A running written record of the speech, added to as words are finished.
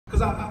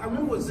Because I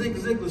remember what Zig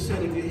Ziglar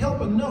said, if you help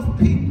enough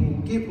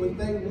people get what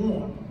they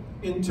want,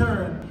 in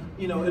turn,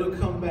 you know, it'll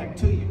come back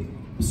to you.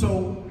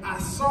 So I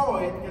saw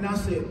it and I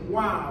said,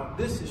 wow,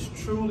 this is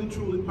truly,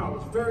 truly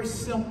powerful. It's very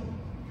simple,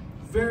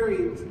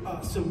 very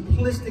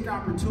simplistic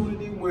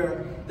opportunity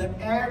where the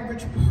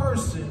average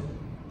person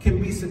can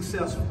be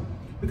successful.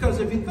 Because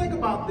if you think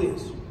about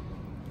this,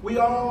 we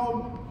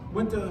all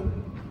went to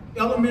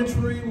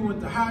elementary, we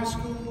went to high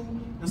school,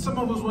 and some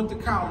of us went to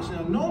college.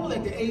 Now, normally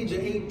at the age of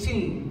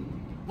 18,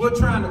 we're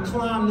trying to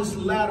climb this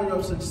ladder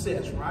of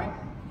success, right?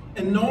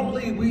 And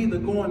normally we either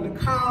going to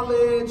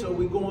college or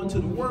we go into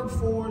the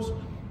workforce.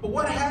 But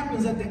what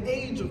happens at the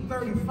age of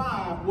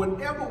 35,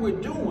 whatever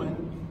we're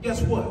doing,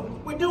 guess what?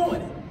 We're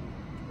doing it,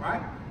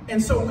 right?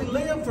 And so we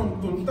live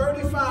from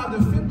 35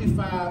 to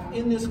 55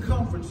 in this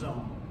comfort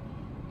zone,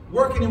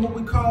 working in what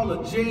we call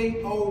a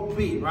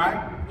J-O-B,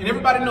 right? And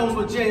everybody knows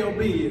what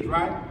J-O-B is,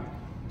 right?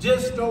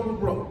 Just over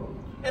broke.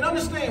 And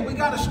understand, we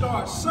got to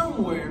start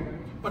somewhere,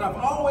 but I've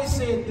always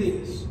said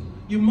this,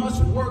 you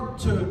must work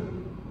to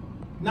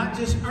not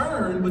just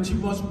earn, but you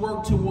must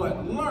work to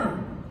what?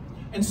 Learn.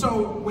 And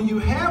so when you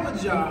have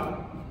a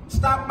job,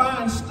 stop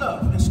buying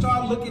stuff and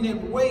start looking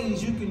at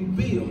ways you can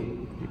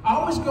build. I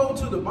always go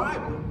to the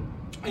Bible,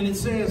 and it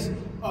says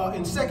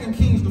in 2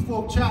 Kings, the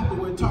 4th chapter,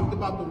 where it talked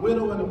about the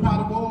widow and the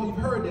pot of oil. You've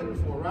heard that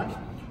before, right?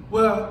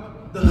 Well,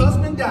 the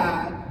husband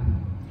died,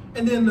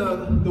 and then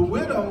the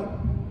widow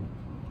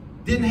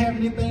didn't have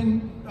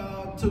anything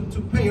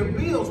to pay her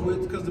bills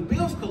with, because the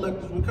bills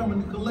collectors were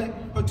coming to collect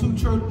her 2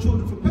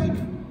 children for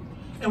payment.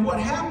 And what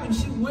happened,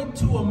 she went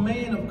to a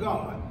man of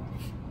God,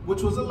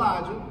 which was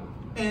Elijah,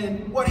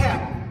 and what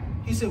happened?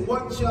 He said,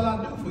 what shall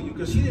I do for you?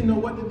 Because she didn't know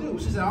what to do.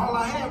 She said, all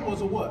I had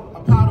was a what?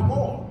 A pot of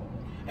oil.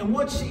 And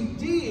what she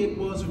did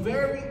was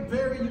very,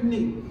 very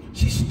unique.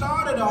 She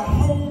started a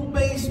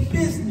home-based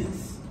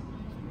business.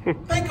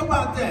 Think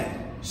about that.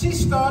 She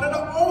started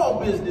an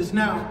oil business.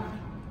 Now,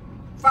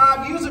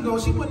 5 years ago,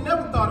 she would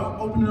never thought of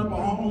opening up a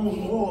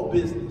home oil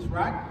business,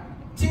 right?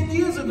 10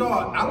 years ago,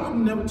 I would have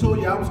never told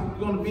you I was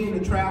going to be in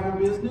the travel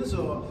business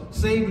or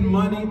saving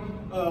money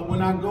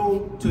when I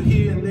go to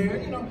here and there,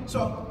 you know.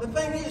 So the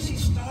thing is, she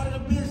started a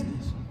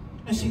business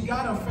and she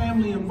got her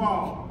family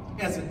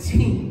involved as a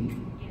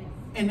team.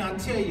 And I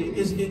tell you,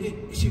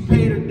 she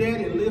paid her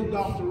debt and lived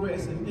off the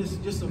rest, and it's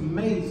just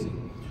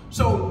amazing.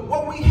 So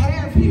what we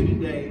have here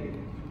today,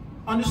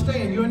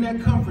 understand, you're in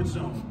that comfort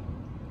zone.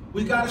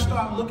 We got to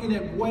start looking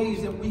at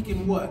ways that we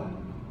can what?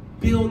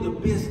 Build a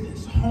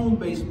business,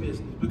 home-based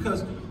business.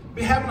 Because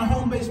having a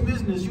home-based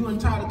business, you're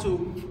entitled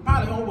to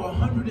probably over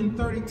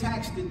 130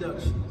 tax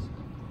deductions.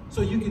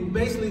 So you can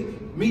basically,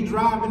 me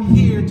driving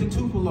here to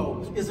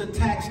Tupelo is a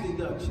tax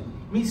deduction.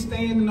 Me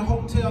staying in the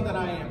hotel that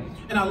I am.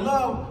 And I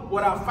love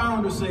what our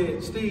founder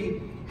said,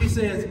 Steve. He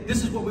says,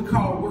 this is what we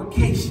call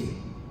workation,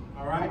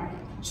 all right?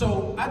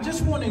 So I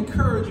just want to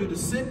encourage you to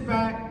sit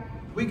back.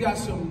 We got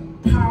some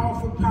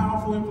powerful,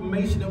 powerful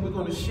information that we're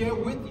going to share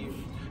with you.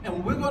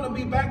 And we're going to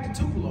be back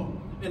to Tupelo.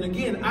 And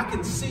again, I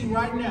can see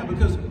right now,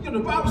 because you know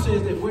the Bible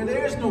says that where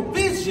there is no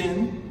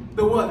vision,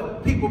 the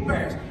what? People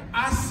perish.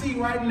 I see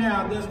right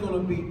now there's going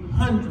to be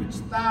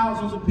hundreds,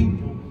 thousands of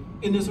people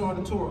in this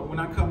auditorium when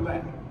I come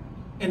back.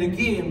 And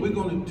again, we're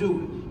going to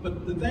do it.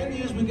 But the thing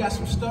is, we got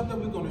some stuff that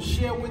we're going to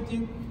share with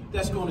you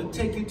that's going to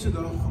take you to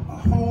a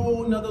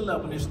whole nother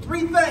level. There's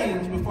 3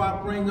 things before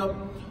I bring up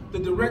the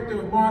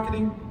Director of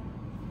Marketing,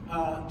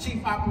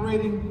 Chief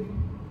Operating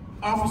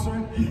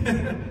Officer,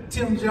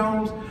 Tim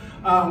Jones.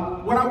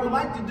 What I would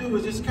like to do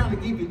is just kind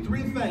of give you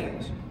 3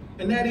 things,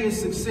 and that is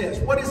success.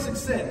 What is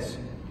success?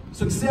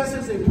 Success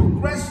is a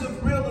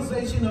progressive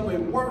realization of a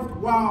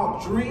worthwhile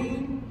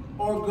dream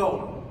or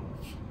goal.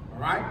 All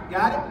right,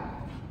 got it?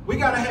 We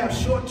got to have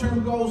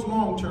short-term goals,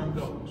 long-term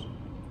goals.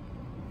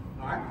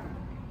 All right?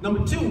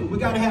 Number 2, we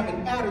got to have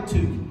an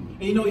attitude.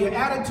 And you know, your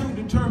attitude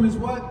determines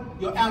what?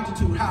 Your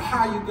altitude, how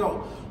high you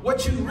go.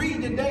 What you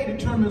read today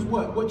determines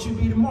what? What you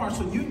be tomorrow.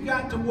 So you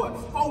got to what?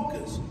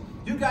 Focus.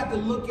 You got to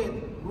look at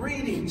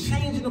reading,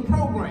 changing the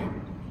program.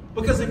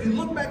 Because if you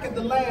look back at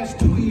the last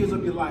 2 years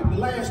of your life, the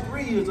last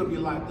 3 years of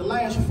your life, the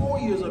last 4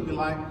 years of your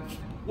life,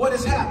 what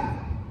has happened?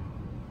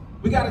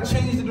 We got to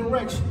change the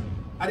direction.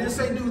 I didn't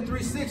say do a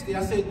 360,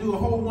 I said do a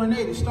whole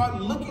 180.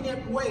 Start looking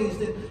at ways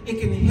that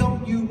it can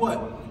help you what?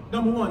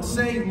 Number 1,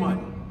 save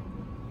money,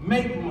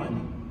 make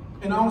money,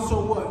 and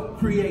also what?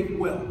 Create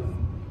wealth.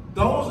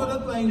 Those are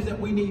the things that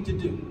we need to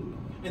do.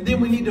 And then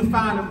we need to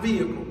find a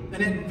vehicle.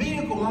 And that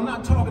vehicle, I'm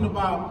not talking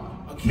about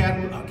a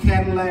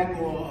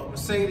Cadillac or a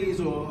Mercedes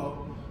or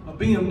a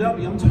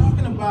BMW. I'm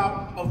talking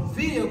about a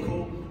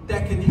vehicle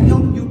that can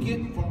help you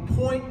get from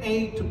point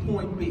A to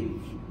point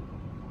B.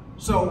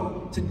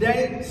 So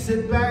today,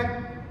 sit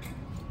back,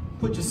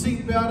 put your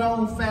seatbelt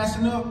on,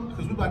 fasten up,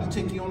 because we're about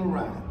to take you on a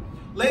ride.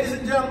 Ladies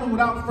and gentlemen,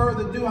 without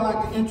further ado, I'd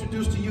like to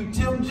introduce to you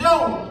Tim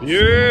Jones.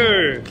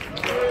 Yeah.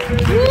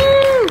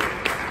 Woo!